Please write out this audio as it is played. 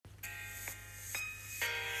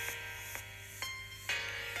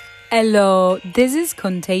Hello, this is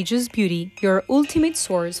Contagious Beauty, your ultimate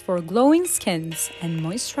source for glowing skins and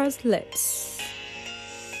moisturized lips.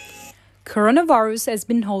 Coronavirus has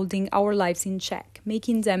been holding our lives in check,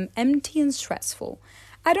 making them empty and stressful.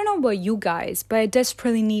 I don't know about you guys, but I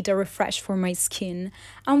desperately need a refresh for my skin.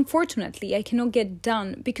 Unfortunately, I cannot get it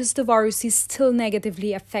done because the virus is still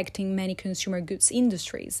negatively affecting many consumer goods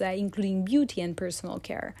industries, including beauty and personal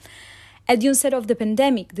care. At the onset of the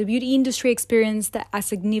pandemic, the beauty industry experienced a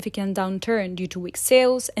significant downturn due to weak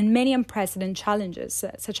sales and many unprecedented challenges,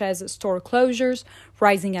 such as store closures,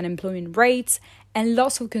 rising unemployment rates, and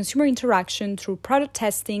loss of consumer interaction through product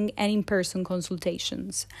testing and in-person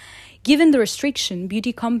consultations. Given the restriction,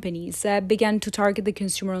 beauty companies began to target the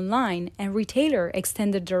consumer online, and retailers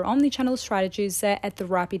extended their omnichannel strategies at a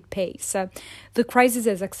rapid pace. The crisis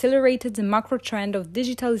has accelerated the macro trend of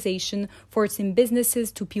digitalization, forcing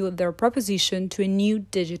businesses to pivot their proposition to a new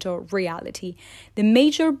digital reality. The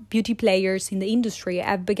major beauty players in the industry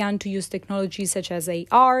have begun to use technologies such as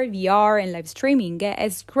AR, VR, and live streaming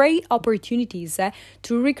as great opportunities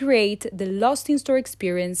to recreate the lost in-store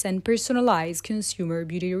experience and personalize consumer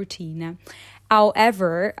beauty routine.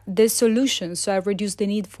 However, these solutions reduce the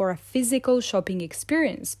need for a physical shopping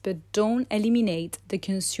experience, but don't eliminate the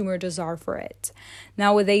consumer desire for it.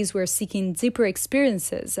 Nowadays, we're seeking deeper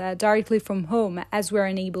experiences directly from home as we're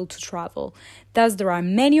unable to travel. Thus, there are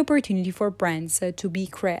many opportunities for brands to be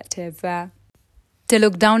creative. The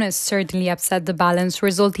lockdown has certainly upset the balance,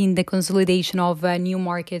 resulting in the consolidation of new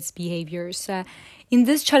markets' behaviors. In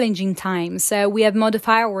these challenging times, we have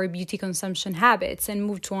modified our beauty consumption habits and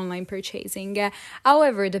moved to online purchasing.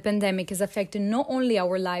 However, the pandemic has affected not only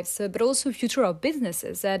our lives, but also the future of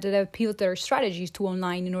businesses that have pivoted their strategies to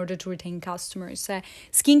online in order to retain customers.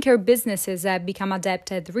 Skincare businesses have become adept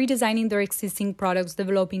at redesigning their existing products,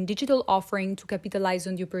 developing digital offering to capitalize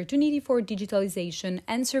on the opportunity for digitalization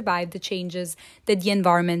and survive the changes that the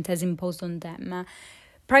environment has imposed on them.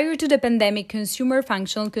 Prior to the pandemic, consumer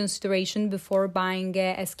functional considerations before buying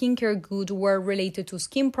a skincare good were related to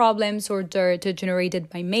skin problems or dirt generated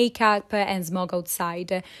by makeup and smog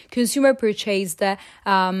outside. Consumer purchased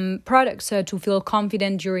products to feel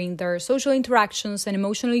confident during their social interactions and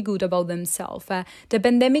emotionally good about themselves. The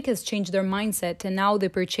pandemic has changed their mindset, and now they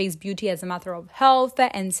purchase beauty as a matter of health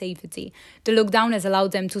and safety. The lockdown has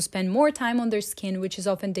allowed them to spend more time on their skin, which is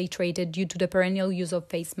often day-traded due to the perennial use of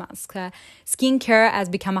face masks. Skincare has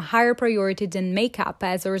become a higher priority than makeup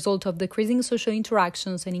as a result of decreasing social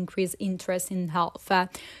interactions and increased interest in health.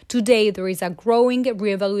 Today, there is a growing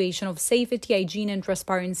reevaluation of safety, hygiene, and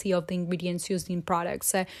transparency of the ingredients used in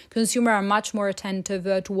products. Consumers are much more attentive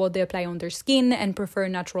to what they apply on their skin and prefer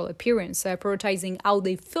natural appearance, prioritizing how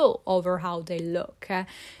they feel over how they look.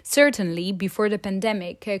 Certainly, before the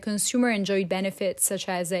pandemic, consumers enjoyed benefits such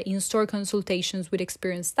as in-store consultations with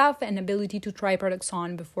experienced staff and ability to try products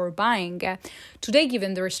on before buying. Today, given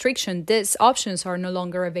the restriction, these options are no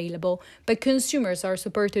longer available, but consumers are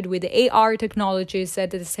supported with AR technologies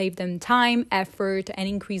that save them time, effort, and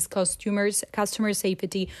increase customer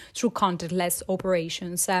safety through contactless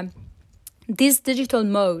operations. This digital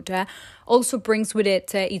mode also brings with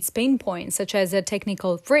it its pain points, such as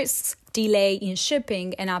technical risks, delay in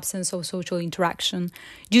shipping, and absence of social interaction.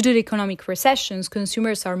 Due to the economic recessions,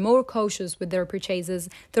 consumers are more cautious with their purchases.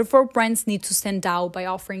 Therefore, brands need to stand out by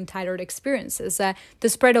offering tailored experiences. The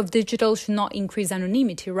spread of digital should not increase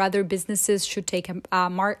anonymity. Rather, businesses should take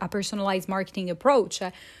a personalized marketing approach,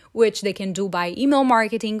 which they can do by email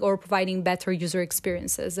marketing or providing better user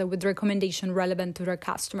experiences with recommendation relevant to their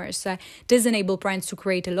customers. This enables brands to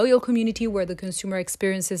create a loyal community where the consumer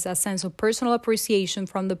experiences a sense of personal appreciation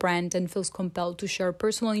from the brand and feels compelled to share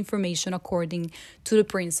personal information according to the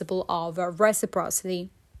principle of reciprocity.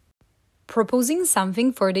 Proposing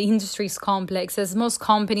something for the industry is complex, as most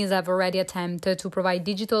companies have already attempted to provide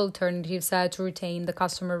digital alternatives to retain the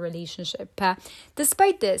customer relationship.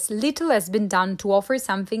 Despite this, little has been done to offer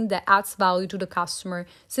something that adds value to the customer.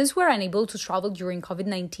 Since we're unable to travel during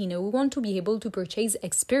COVID-19, we want to be able to purchase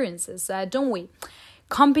experiences, don't we?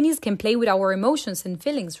 Companies can play with our emotions and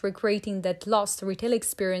feelings, recreating that lost retail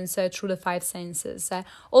experience through the five senses.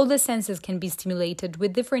 All the senses can be stimulated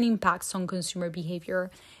with different impacts on consumer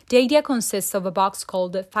behavior. The idea consists of a box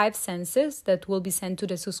called 5 Senses that will be sent to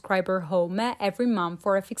the subscriber home every month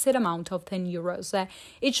for a fixed amount of €10.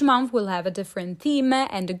 Each month will have a different theme,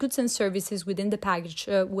 and the goods and services within the package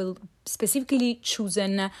will specifically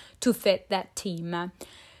chosen to fit that theme.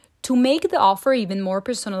 To make the offer even more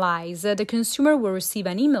personalized, the consumer will receive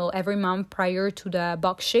an email every month prior to the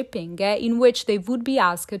box shipping, in which they would be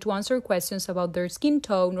asked to answer questions about their skin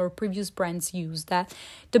tone or previous brands used.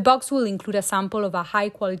 The box will include a sample of a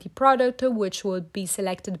high-quality product, which will be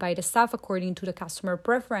selected by the staff according to the customer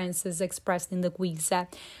preferences expressed in the quiz.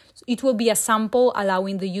 It will be a sample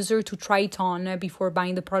allowing the user to try it on before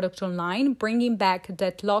buying the product online, bringing back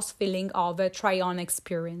that lost feeling of a try-on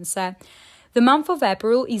experience. The month of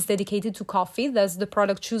April is dedicated to coffee, thus the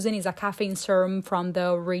product chosen is a caffeine serum from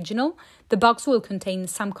the original. The box will contain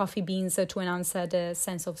some coffee beans to enhance the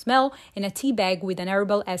sense of smell and a tea bag with an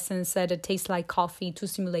herbal essence that tastes like coffee to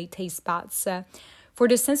stimulate taste buds. For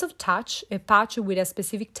the sense of touch, a patch with a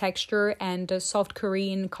specific texture and soft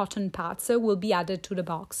Korean cotton pads will be added to the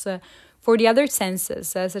box. For the other senses,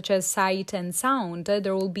 such as sight and sound,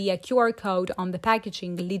 there will be a QR code on the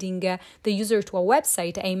packaging leading the user to a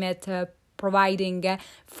website aimed at providing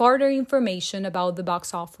further information about the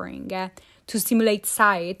box offering. To stimulate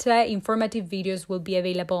sight, informative videos will be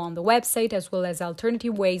available on the website, as well as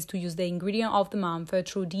alternative ways to use the ingredient of the month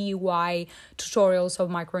through DIY tutorials of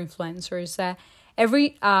micro-influencers.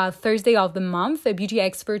 Every Thursday of the month, a beauty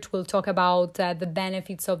expert will talk about the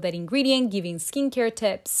benefits of that ingredient, giving skincare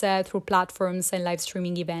tips through platforms and live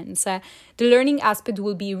streaming events. The learning aspect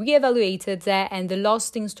will be reevaluated and the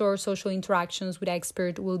lost in-store social interactions with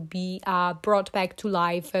expert will be brought back to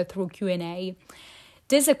life through Q&A.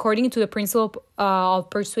 This, according to the principle of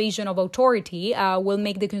persuasion of authority, will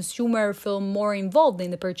make the consumer feel more involved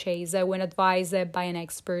in the purchase when advised by an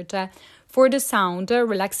expert. For the sound,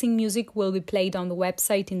 relaxing music will be played on the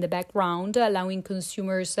website in the background, allowing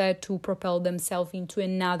consumers to propel themselves into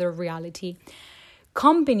another reality.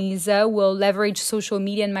 Companies will leverage social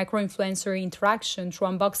media and micro-influencer interaction through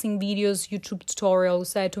unboxing videos, YouTube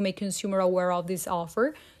tutorials to make consumer aware of this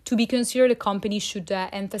offer. To be considered, a company should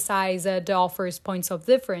emphasize the offer's points of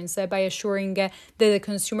difference by assuring that the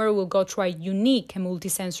consumer will go through a unique and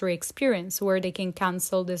multisensory experience where they can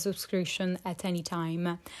cancel the subscription at any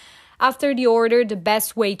time. After the order, the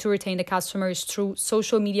best way to retain the customer is through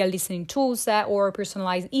social media listening tools or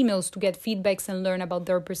personalized emails to get feedbacks and learn about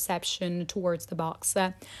their perception towards the box.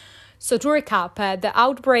 So to recap, the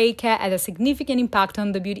outbreak had a significant impact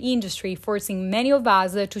on the beauty industry, forcing many of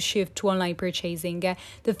us to shift to online purchasing.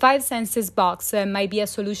 The 5 Senses box might be a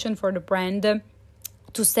solution for the brand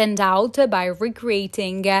to stand out by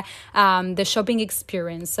recreating the shopping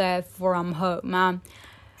experience from home.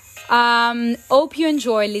 Hope you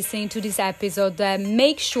enjoy listening to this episode.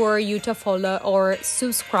 Make sure you to follow or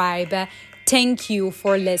subscribe. Thank you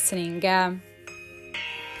for listening.